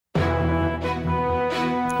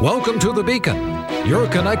Welcome to The Beacon, your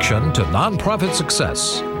connection to nonprofit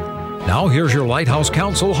success. Now here's your Lighthouse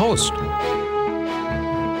Council host.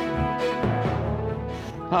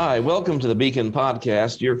 Hi, welcome to the Beacon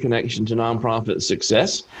Podcast, your connection to nonprofit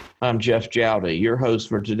success. I'm Jeff Jowdy, your host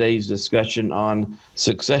for today's discussion on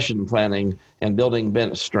succession planning and building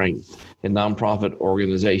bench strength in nonprofit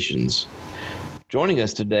organizations. Joining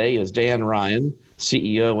us today is Dan Ryan,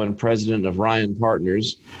 CEO and President of Ryan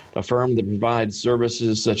Partners, a firm that provides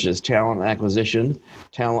services such as talent acquisition,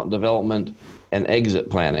 talent development, and exit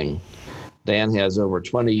planning. Dan has over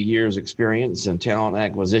 20 years experience in talent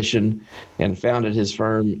acquisition and founded his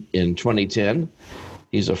firm in 2010.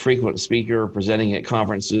 He's a frequent speaker presenting at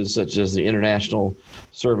conferences such as the International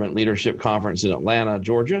Servant Leadership Conference in Atlanta,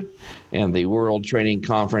 Georgia, and the World Training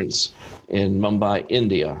Conference in Mumbai,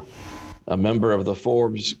 India. A member of the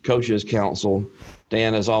Forbes Coaches Council,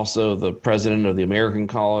 Dan is also the president of the American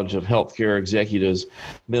College of Healthcare Executives,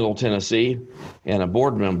 Middle Tennessee, and a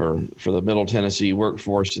board member for the Middle Tennessee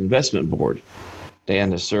Workforce Investment Board.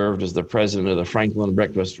 Dan has served as the president of the Franklin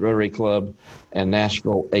Breakfast Rotary Club and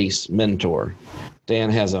Nashville ACE Mentor.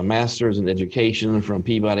 Dan has a master's in education from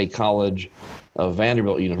Peabody College of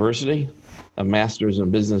Vanderbilt University, a master's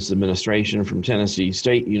in business administration from Tennessee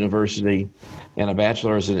State University, and a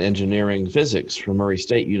bachelor's in engineering physics from Murray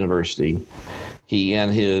State University. He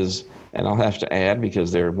and his, and I'll have to add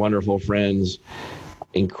because they're wonderful friends,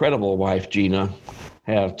 incredible wife Gina,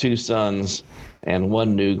 have two sons and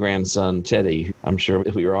one new grandson, Teddy. I'm sure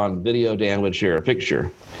if we were on video, Dan would share a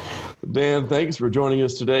picture. Dan, thanks for joining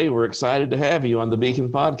us today. We're excited to have you on the Beacon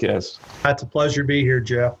Podcast. It's a pleasure to be here,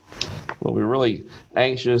 Jeff. Well, we're really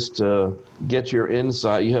anxious to get your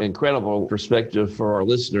insight. You have incredible perspective for our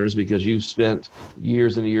listeners because you've spent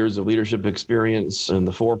years and years of leadership experience in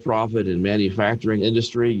the for-profit and manufacturing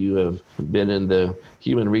industry. You have been in the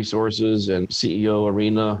human resources and CEO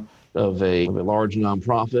arena of a large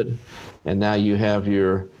nonprofit, and now you have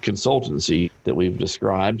your consultancy that we've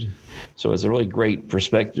described. So it's a really great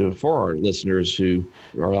perspective for our listeners who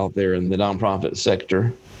are out there in the nonprofit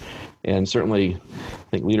sector. And certainly, I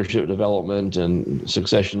think leadership development and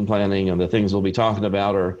succession planning and the things we'll be talking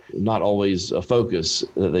about are not always a focus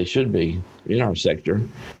that they should be in our sector.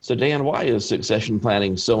 So Dan, why is succession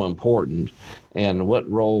planning so important? And what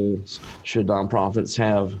roles should nonprofits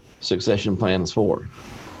have succession plans for?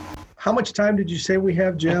 How much time did you say we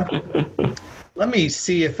have, Jeff? Let me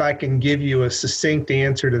see if I can give you a succinct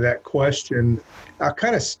answer to that question. I'll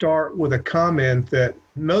kind of start with a comment that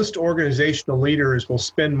most organizational leaders will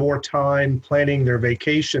spend more time planning their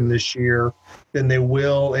vacation this year than they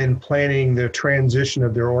will in planning the transition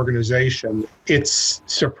of their organization. It's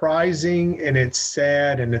surprising and it's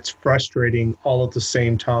sad and it's frustrating all at the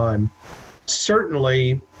same time.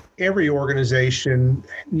 Certainly, every organization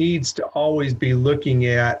needs to always be looking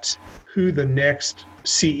at who the next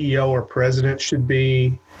CEO or president should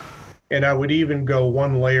be. And I would even go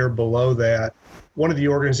one layer below that. One of the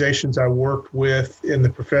organizations I worked with in the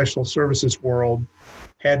professional services world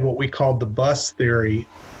had what we called the bus theory.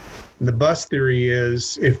 And the bus theory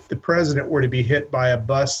is if the president were to be hit by a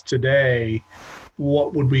bus today,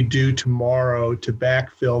 what would we do tomorrow to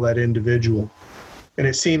backfill that individual? And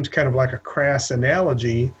it seems kind of like a crass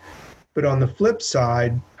analogy, but on the flip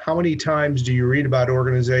side, how many times do you read about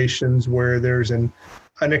organizations where there's an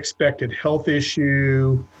unexpected health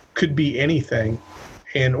issue, could be anything,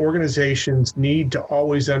 and organizations need to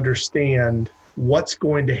always understand what's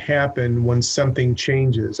going to happen when something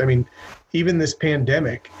changes. I mean, even this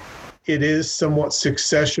pandemic, it is somewhat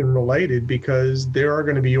succession related because there are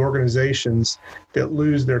going to be organizations that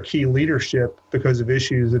lose their key leadership because of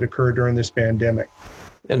issues that occurred during this pandemic.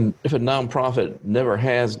 And if a nonprofit never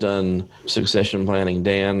has done succession planning,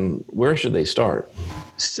 Dan, where should they start?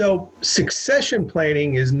 So succession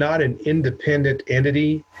planning is not an independent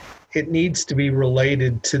entity. It needs to be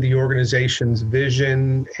related to the organization's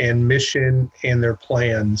vision and mission and their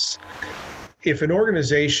plans. If an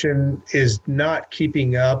organization is not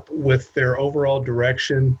keeping up with their overall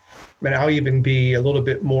direction, and I'll even be a little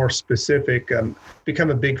bit more specific,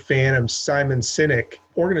 become a big fan of Simon Sinek.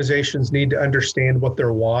 Organizations need to understand what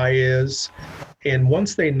their why is. And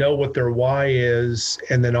once they know what their why is,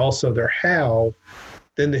 and then also their how,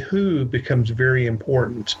 then the who becomes very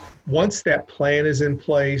important. Once that plan is in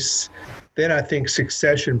place, then I think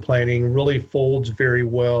succession planning really folds very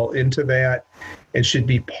well into that and should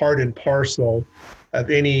be part and parcel of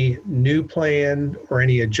any new plan or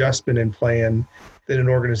any adjustment in plan that an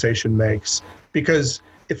organization makes. Because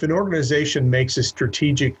if an organization makes a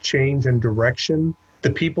strategic change in direction,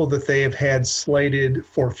 the people that they have had slated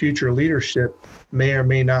for future leadership may or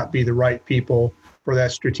may not be the right people for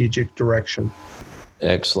that strategic direction.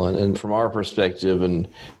 Excellent. And from our perspective, and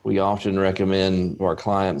we often recommend our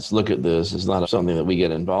clients look at this, it's not something that we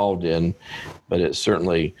get involved in, but it's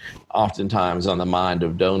certainly oftentimes on the mind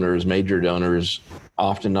of donors, major donors,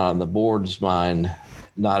 often not on the board's mind,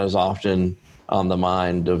 not as often on the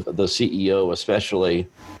mind of the CEO especially.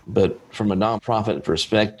 But from a nonprofit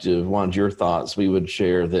perspective, one of your thoughts, we would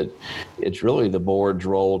share that it's really the board's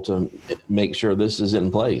role to make sure this is in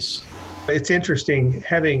place. It's interesting,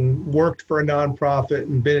 having worked for a nonprofit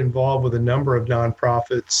and been involved with a number of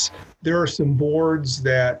nonprofits, there are some boards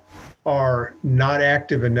that are not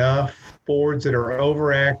active enough, boards that are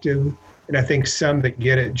overactive, and I think some that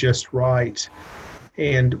get it just right.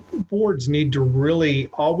 And boards need to really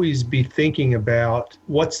always be thinking about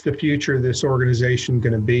what's the future of this organization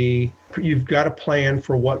going to be. You've got a plan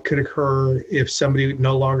for what could occur if somebody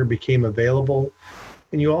no longer became available.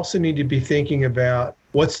 And you also need to be thinking about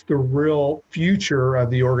what's the real future of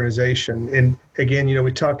the organization. And again,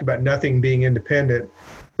 we talked about nothing being independent,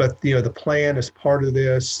 but the plan is part of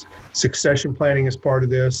this. Succession planning is part of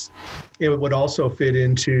this. It would also fit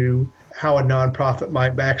into how a nonprofit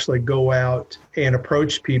might actually go out and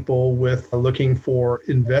approach people with looking for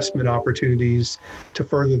investment opportunities to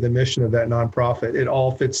further the mission of that nonprofit. It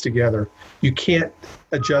all fits together. You can't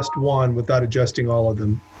adjust one without adjusting all of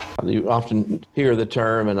them. You often hear the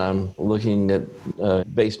term, and I'm looking at a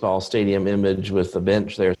baseball stadium image with the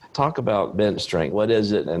bench there. Talk about bench strength. What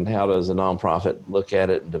is it, and how does a nonprofit look at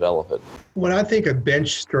it and develop it? When I think of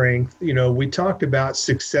bench strength, we talked about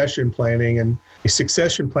succession planning, and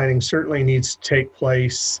succession planning certainly needs to take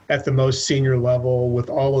place at the most senior level with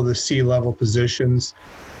all of the C-level positions.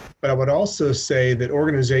 But I would also say that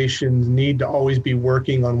organizations need to always be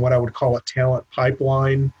working on what I would call a talent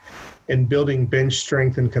pipeline and building bench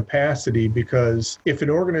strength and capacity, because if an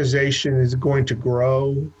organization is going to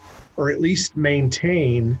grow or at least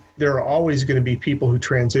maintain, there are always going to be people who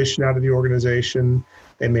transition out of the organization.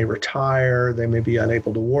 They may retire, they may be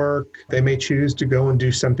unable to work, they may choose to go and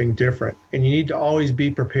do something different. And you need to always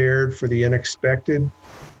be prepared for the unexpected.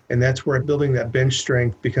 And that's where building that bench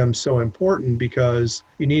strength becomes so important, because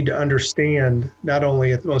you need to understand, not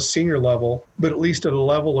only at the most senior level, but at least at a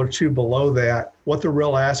level or two below that, what the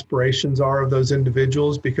real aspirations are of those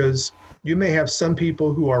individuals, because you may have some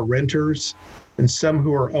people who are renters and some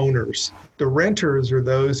who are owners. The renters are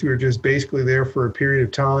those who are just basically there for a period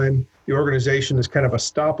of time. The organization is kind of a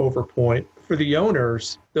stopover point. For the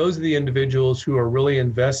owners, those are the individuals who are really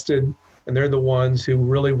invested, and they're the ones who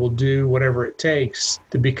really will do whatever it takes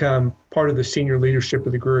to become part of the senior leadership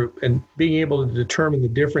of the group. And being able to determine the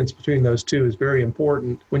difference between those two is very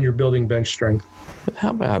important when you're building bench strength.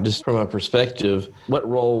 How about, just from a perspective, what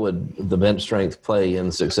role would the bench strength play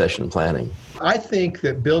in succession planning? I think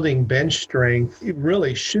that building bench strength, it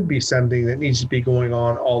really should be something that needs to be going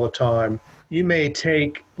on all the time. You may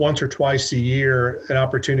take once or twice a year an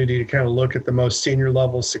opportunity to kind of look at the most senior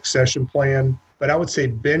level succession plan. But I would say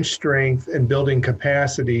bench strength and building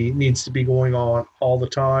capacity needs to be going on all the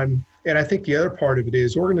time. And I think the other part of it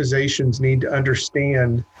is organizations need to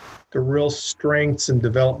understand the real strengths and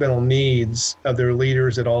developmental needs of their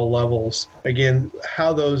leaders at all levels. Again,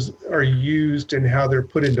 how those are used and how they're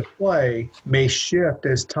put into play may shift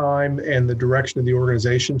as time and the direction of the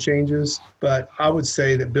organization changes. But I would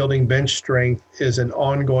say that building bench strength is an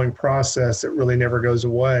ongoing process that really never goes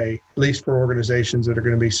away, at least for organizations that are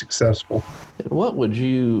going to be successful. What would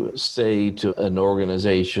you say to an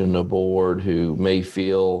organization, a board who may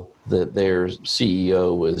feel that their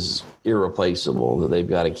CEO is irreplaceable, that they've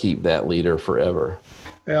got to keep that leader forever?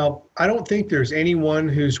 Well, I don't think there's anyone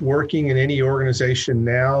who's working in any organization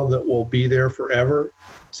now that will be there forever.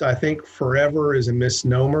 So I think forever is a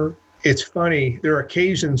misnomer. It's funny, there are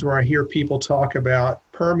occasions where I hear people talk about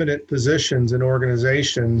permanent positions in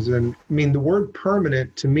organizations. And I mean, the word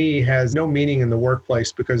permanent to me has no meaning in the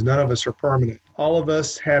workplace, because none of us are permanent. All of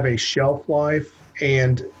us have a shelf life,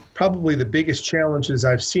 and probably the biggest challenges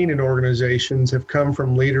I've seen in organizations have come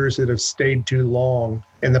from leaders that have stayed too long.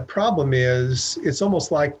 And the problem is, it's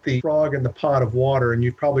almost like the frog in the pot of water. And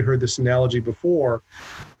you've probably heard this analogy before,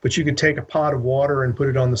 but you could take a pot of water and put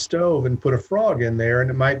it on the stove and put a frog in there,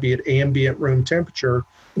 and it might be at ambient room temperature,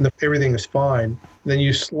 and everything is fine. Then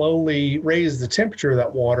you slowly raise the temperature of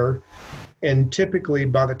that water, and typically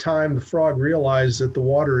by the time the frog realizes that the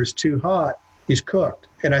water is too hot, he's cooked.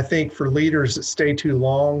 And I think for leaders that stay too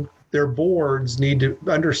long, their boards need to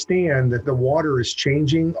understand that the water is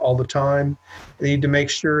changing all the time. They need to make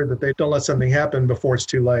sure that they don't let something happen before it's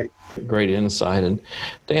too late. Great insight. And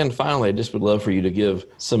Dan, finally, I just would love for you to give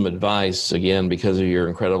some advice, again, because of your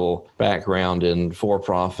incredible background in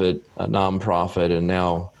for-profit, nonprofit, and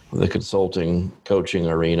now the consulting coaching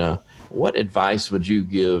arena. What advice would you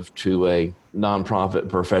give to a nonprofit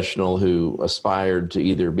professional who aspired to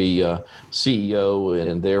either be a CEO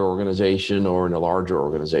in their organization or in a larger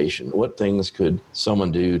organization? What things could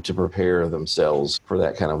someone do to prepare themselves for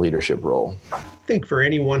that kind of leadership role? I think for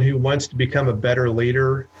anyone who wants to become a better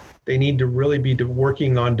leader, they need to really be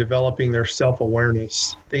working on developing their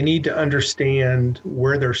self-awareness. They need to understand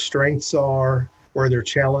where their strengths are, where their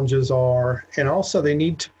challenges are, and also they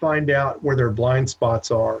need to find out where their blind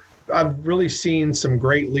spots are. I've really seen some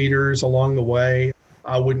great leaders along the way.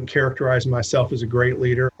 I wouldn't characterize myself as a great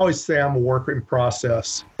leader. I always say I'm a work in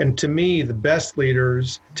process. And to me, the best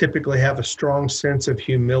leaders typically have a strong sense of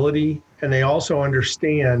humility, and they also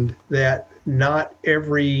understand that not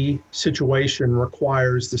every situation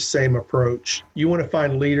requires the same approach. You want to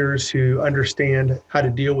find leaders who understand how to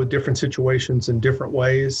deal with different situations in different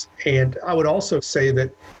ways. And I would also say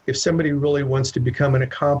that if somebody really wants to become an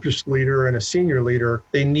accomplished leader and a senior leader,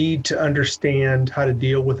 they need to understand how to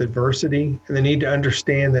deal with adversity. And they need to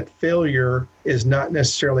understand that failure is not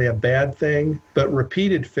necessarily a bad thing, but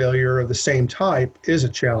repeated failure of the same type is a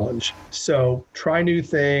challenge. So try new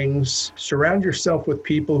things, surround yourself with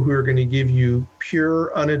people who are going to give you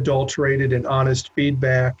pure, unadulterated, and honest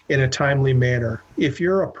feedback in a timely manner. If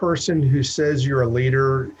you're a person who says you're a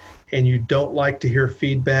leader and you don't like to hear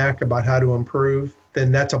feedback about how to improve,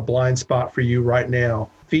 then that's a blind spot for you right now.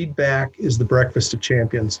 Feedback is the breakfast of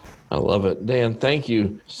champions. I love it. Dan, thank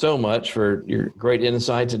you so much for your great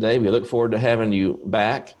insight today. We look forward to having you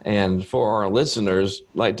back. And for our listeners,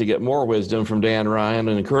 I'd like to get more wisdom from Dan Ryan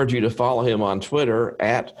and encourage you to follow him on Twitter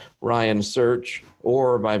at Ryan Search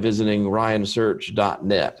or by visiting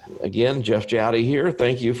ryansearch.net. Again, Jeff Jowdy here.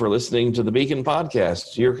 Thank you for listening to the Beacon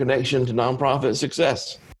Podcast, your connection to nonprofit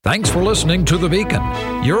success. Thanks for listening to The Beacon,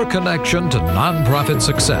 your connection to nonprofit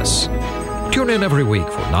success. Tune in every week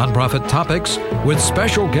for nonprofit topics with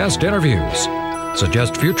special guest interviews.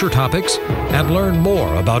 Suggest future topics and learn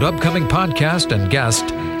more about upcoming podcasts and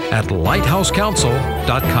guests at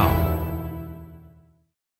lighthousecouncil.com.